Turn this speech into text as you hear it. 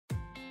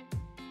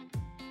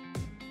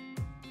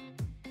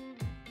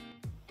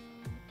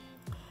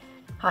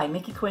Hi,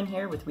 Mickey Quinn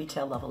here with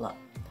Retail Level Up.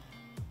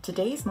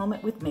 Today's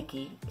moment with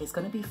Mickey is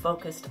going to be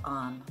focused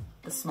on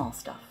the small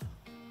stuff.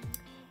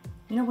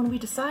 You know, when we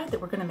decide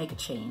that we're going to make a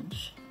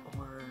change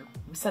or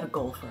we set a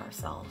goal for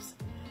ourselves,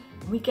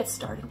 when we get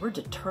started, we're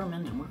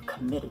determined and we're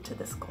committed to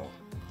this goal.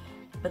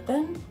 But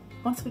then,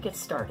 once we get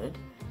started,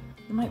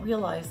 we might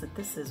realize that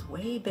this is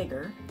way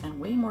bigger and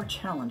way more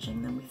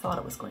challenging than we thought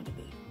it was going to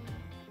be.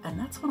 And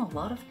that's when a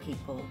lot of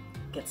people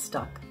get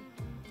stuck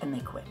and they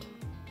quit.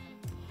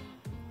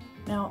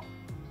 Now,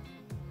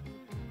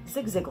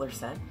 Zig Ziglar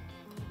said,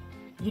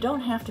 "You don't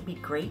have to be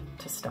great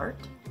to start,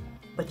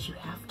 but you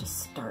have to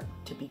start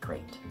to be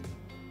great."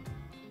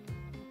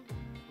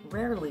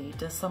 Rarely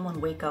does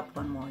someone wake up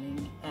one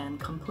morning and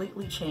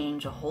completely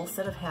change a whole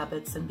set of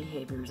habits and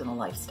behaviors and a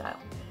lifestyle.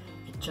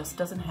 It just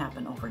doesn't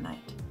happen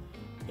overnight.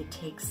 It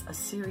takes a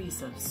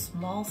series of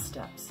small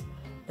steps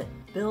that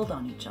build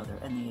on each other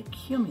and they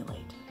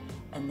accumulate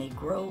and they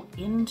grow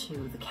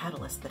into the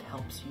catalyst that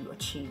helps you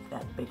achieve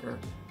that bigger,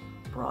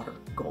 broader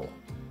goal.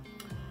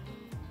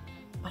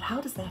 But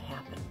how does that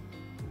happen?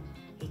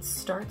 It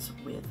starts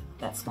with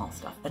that small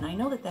stuff. And I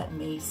know that that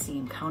may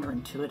seem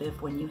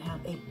counterintuitive. When you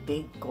have a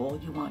big goal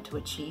you want to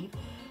achieve,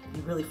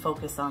 you really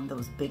focus on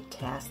those big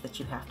tasks that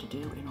you have to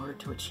do in order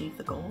to achieve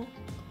the goal.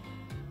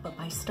 But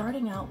by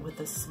starting out with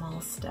the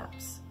small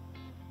steps,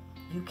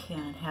 you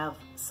can have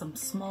some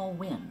small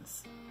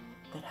wins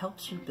that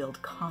helps you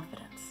build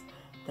confidence,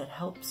 that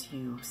helps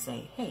you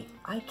say, hey,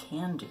 I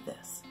can do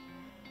this.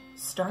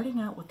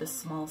 Starting out with the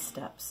small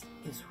steps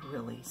is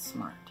really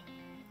smart.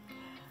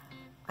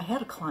 I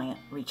had a client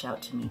reach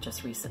out to me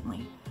just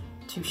recently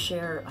to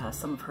share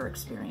some of her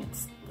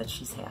experience that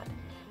she's had.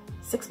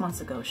 6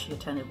 months ago, she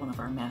attended one of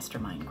our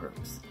mastermind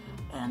groups,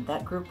 and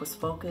that group was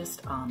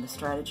focused on the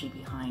strategy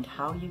behind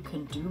how you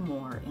can do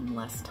more in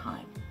less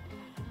time.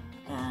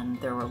 And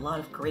there were a lot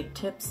of great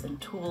tips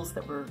and tools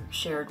that were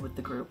shared with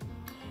the group.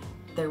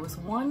 There was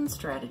one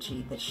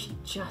strategy that she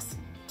just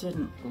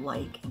didn't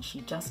like and she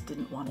just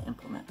didn't want to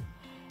implement,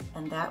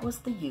 and that was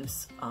the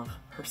use of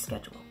her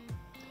schedule.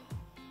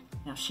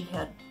 Now, she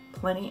had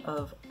plenty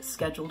of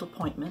scheduled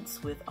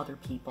appointments with other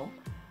people,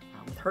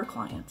 with her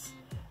clients,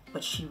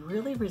 but she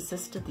really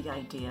resisted the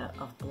idea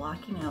of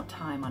blocking out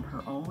time on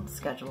her own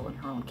schedule and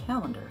her own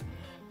calendar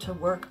to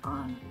work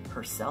on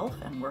herself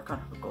and work on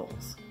her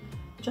goals.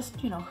 Just,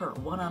 her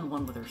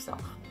one-on-one with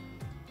herself.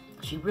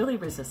 She really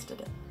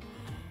resisted it.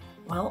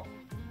 Well,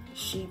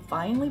 she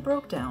finally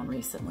broke down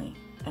recently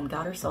and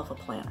got herself a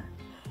planner.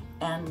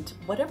 And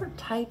whatever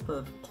type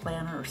of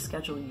planner or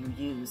schedule you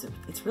use,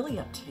 it's really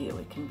up to you.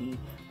 It can be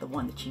the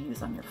one that you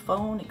use on your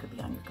phone, it could be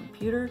on your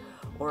computer,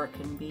 or it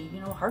can be,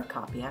 hard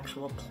copy,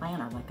 actual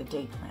planner, like a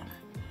day planner.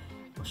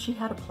 Well, she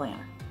had a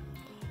planner,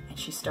 and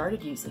she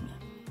started using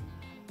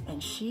it.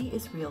 And she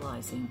is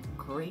realizing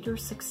greater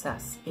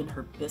success in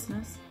her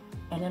business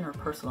and in her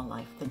personal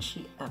life than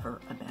she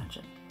ever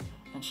imagined.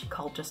 And she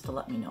called just to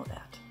let me know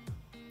that.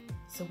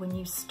 So when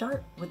you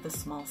start with the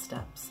small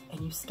steps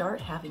and you start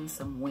having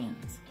some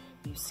wins,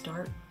 you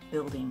start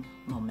building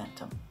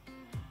momentum.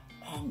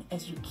 And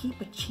as you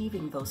keep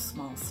achieving those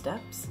small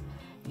steps,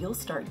 you'll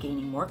start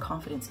gaining more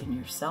confidence in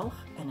yourself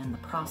and in the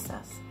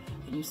process,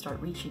 and you start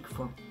reaching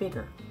for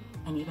bigger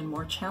and even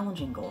more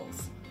challenging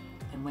goals.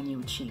 And when you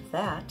achieve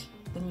that,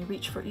 then you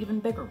reach for even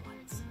bigger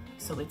ones.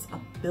 So it's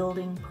a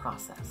building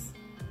process.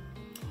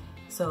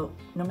 So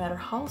no matter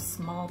how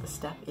small the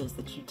step is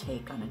that you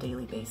take on a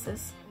daily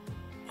basis,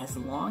 as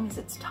long as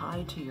it's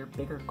tied to your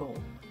bigger goal,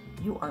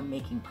 you are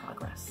making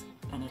progress,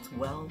 and it's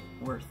well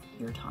worth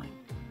your time.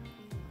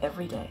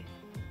 Every day,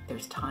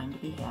 there's time to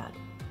be had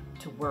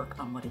to work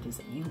on what it is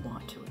that you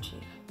want to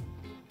achieve.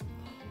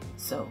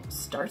 So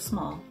start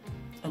small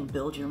and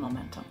build your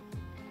momentum.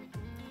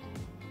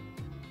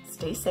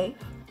 Stay safe,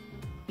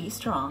 be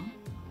strong,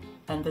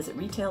 and visit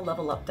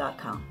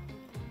retaillevelup.com,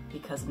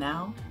 because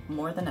now,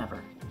 more than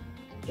ever,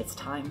 it's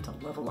time to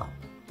level up.